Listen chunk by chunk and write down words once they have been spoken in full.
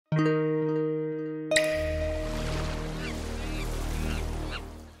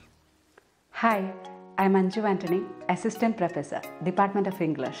Hi, I'm Anju Anthony, Assistant Professor, Department of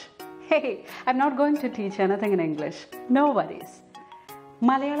English. Hey, I'm not going to teach anything in English. No worries.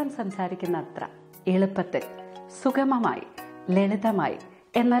 Malayalam സംസാരിക്കുന്ന അത്ര എളുപ്പത്തിൽ സുഗമമായി ലളിതമായി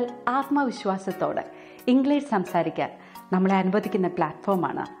എന്നാൽ ആത്മവിശ്വാസത്തോടെ ഇംഗ്ലീഷ് സംസാരിക്കാൻ നമ്മളെ അനുവദിക്കുന്ന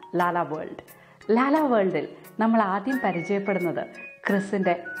പ്ലാറ്റ്ഫോമാണ് ലാല വേൾഡ്. ലാല വേൾഡിൽ നമ്മൾ ആദ്യം പരിചയപ്പെടുന്നത്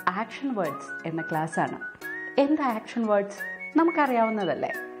ക്രിസിൻ്റെ ആക്ഷൻ വേർഡ്സ് എന്ന ക്ലാസ്സാണ്. എന്താ ആക്ഷൻ വേർഡ്സ്?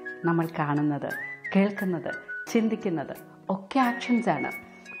 നമുക്കറിയാവുന്നതല്ലേ. നമ്മൾ കാണുന്നത്, കേൾക്കുന്നത്, ചിന്തിക്കുന്നത് ഒക്കെ ആക്ഷൻസാണ്.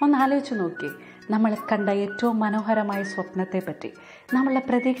 ഒന്ന് ആലോചിച്ച് നോക്കി, നമ്മൾ കണ്ട ഏറ്റവും മനോഹരമായ സ്വപ്നത്തെപ്പറ്റി, നമ്മളുടെ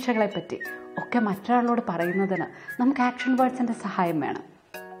പ്രതീക്ഷകളെപ്പറ്റി ഒക്കെ മറ്റൊരാളോട് പറയുന്നതിന് നമുക്ക് ആക്ഷൻ വേർഡ്സിൻ്റെ സഹായം വേണം.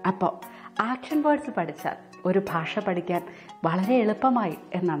 അപ്പോൾ ആക്ഷൻ വേർഡ്സ് പഠിച്ചാൽ ഒരു ഭാഷ പഠിക്കാൻ വളരെ എളുപ്പമായി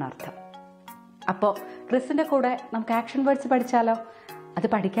എന്നാണ് അർത്ഥം. അപ്പോൾ ക്രിസിൻ്റെ കൂടെ നമുക്ക് ആക്ഷൻ വേർഡ്സ് പഠിച്ചാലോ? അത്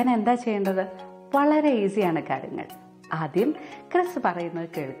പഠിക്കാൻ എന്താ ചെയ്യേണ്ടത്? വളരെ ഈസിയാണ് കാര്യങ്ങൾ. ആദ്യം ക്രിസ് പറയുന്നത്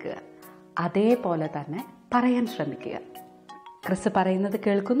കേൾക്കുക, അതേപോലെ തന്നെ പറയാൻ ശ്രമിക്കുക. ക്രിസ് പറയുന്നത്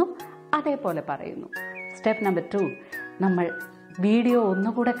കേൾക്കുന്നു, അതേപോലെ പറയുന്നു. സ്റ്റെപ്പ് നമ്പർ 2, നമ്മൾ വീഡിയോ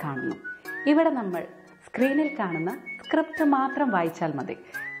ഒന്നുകൂടെ കാണുന്നു. ഇവിടെ നമ്മൾ സ്ക്രീനിൽ കാണുന്ന സ്ക്രിപ്റ്റ് മാത്രം വായിച്ചാൽ മതി.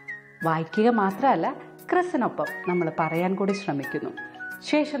 വായിക്കുക മാത്രമല്ല, ക്രിസിനൊപ്പം നമ്മൾ പറയാൻ കൂടി ശ്രമിക്കുന്നു.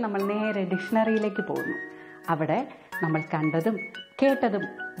 ശേഷം നമ്മൾ നേരെ ഡിക്ഷണറിയിലേക്ക് പോകുന്നു. അവിടെ നമ്മൾ കണ്ടതും കേട്ടതും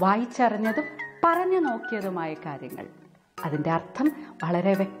വായിച്ചറിഞ്ഞതും പറഞ്ഞു നോക്കിയതുമായ കാര്യങ്ങൾ, അതിൻ്റെ അർത്ഥം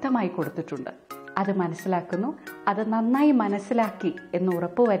വളരെ വ്യക്തമായി കൊടുത്തിട്ടുണ്ട്. അത് മനസ്സിലാക്കുന്നു. അത് നന്നായി മനസ്സിലാക്കി എന്ന്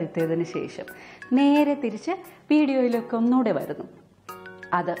ഉറപ്പുവരുത്തിയതിന് ശേഷം നേരെ തിരിച്ച് വീഡിയോയിലേക്ക് ഒന്നുകൂടെ വരുന്നു.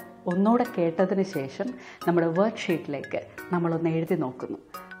 അത് ഒന്നുകൂടെ കേട്ടതിന് ശേഷം നമ്മുടെ വർക്ക് ഷീറ്റിലേക്ക് നമ്മളൊന്ന് എഴുതി നോക്കുന്നു.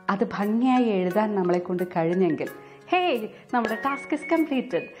 അത് ഭംഗിയായി എഴുതാൻ നമ്മളെ കൊണ്ട് കഴിഞ്ഞെങ്കിൽ നമ്മുടെ ടാസ്ക് ഇസ്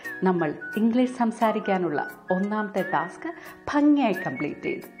കംപ്ലീറ്റഡ്. നമ്മൾ ഇംഗ്ലീഷ് സംസാരിക്കാനുള്ള ഒന്നാമത്തെ ടാസ്ക് ഭംഗിയായി കംപ്ലീറ്റ്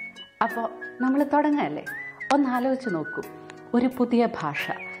ചെയ്തു. അപ്പോൾ നമ്മൾ തുടങ്ങല്ലേ? ഒന്ന് ആലോചിച്ച് നോക്കൂ. ഒരു പുതിയ ഭാഷ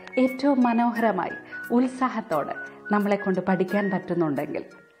ഏറ്റവും മനോഹരമായി ഉത്സാഹത്തോടെ നമ്മളെ കൊണ്ട് പഠിക്കാൻ പറ്റുന്നുണ്ടെങ്കിൽ,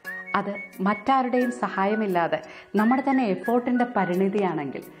 അത് മറ്റാരുടെയും സഹായമില്ലാതെ നമ്മുടെ തന്നെ എഫേർട്ടിൻ്റെ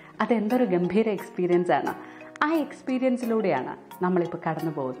പരിണിതിയാണെങ്കിൽ അതെന്തൊരു ഗംഭീര എക്സ്പീരിയൻസ് ആണ്. ആ എക്സ്പീരിയൻസിലൂടെയാണ് നമ്മളിപ്പോൾ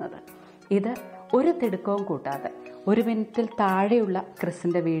കടന്നു പോകുന്നത്. ഇത് ഒരു തിടുക്കവും കൂട്ടാതെ 1 മിനിറ്റിൽ താഴെയുള്ള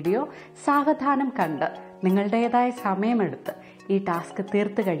ക്രിസിൻ്റെ വീഡിയോ സാവധാനം കണ്ട് നിങ്ങളുടേതായ സമയമെടുത്ത് ഈ ടാസ്ക്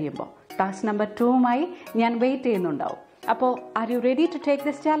തീർത്ത് കഴിയുമ്പോൾ ടാസ്ക് നമ്പർ 2മായി ഞാൻ വെയിറ്റ് ചെയ്യുന്നുണ്ടാവും. അപ്പോൾ are you ready to take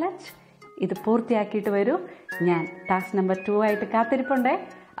this challenge? ഇത് പൂർത്തിയാക്കിയിട്ട് വരൂ. ഞാൻ ടാസ്ക് നമ്പർ 2 ആയിട്ട് കാത്തിരിപ്പുണ്ടേ.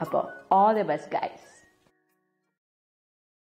 അപ്പോൾ ഓൾ ദി ബെസ്റ്റ് ഗൈസ്.